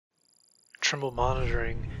Trimble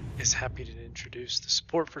Monitoring is happy to introduce the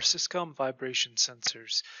support for Syscom vibration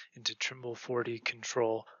sensors into Trimble 4D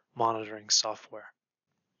Control monitoring software.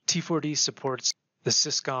 T4D supports the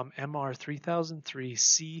Syscom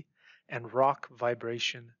MR3003C and ROC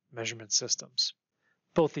vibration measurement systems.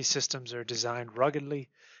 Both these systems are designed ruggedly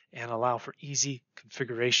and allow for easy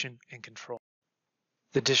configuration and control.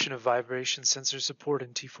 The addition of vibration sensor support in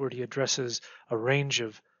T4D addresses a range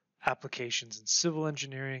of applications in civil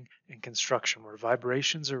engineering and construction where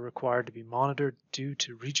vibrations are required to be monitored due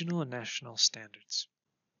to regional and national standards.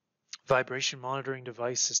 Vibration monitoring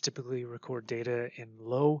devices typically record data in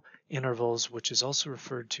low intervals, which is also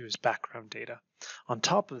referred to as background data. On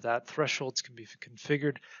top of that, thresholds can be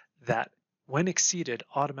configured that, when exceeded,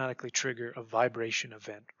 automatically trigger a vibration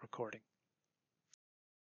event recording.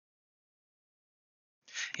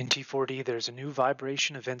 In T4D, there's a new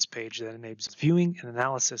vibration events page that enables viewing and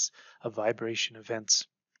analysis of vibration events.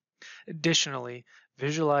 Additionally,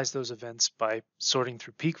 visualize those events by sorting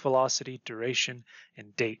through peak velocity, duration,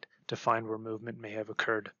 and date to find where movement may have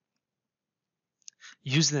occurred.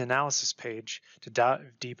 Use the analysis page to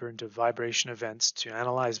dive deeper into vibration events to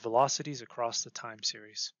analyze velocities across the time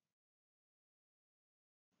series.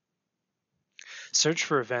 Search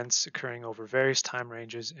for events occurring over various time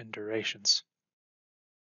ranges and durations.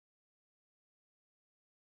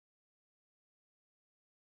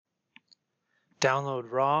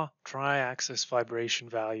 Download raw, tri-axis vibration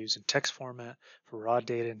values in text format for raw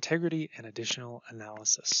data integrity and additional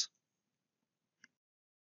analysis.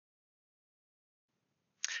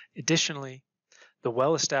 Additionally, the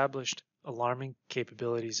well-established alarming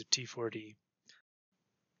capabilities of T4D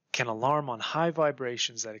can alarm on high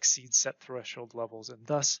vibrations that exceed set threshold levels and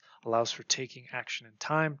thus allows for taking action in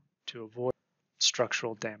time to avoid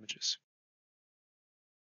structural damages.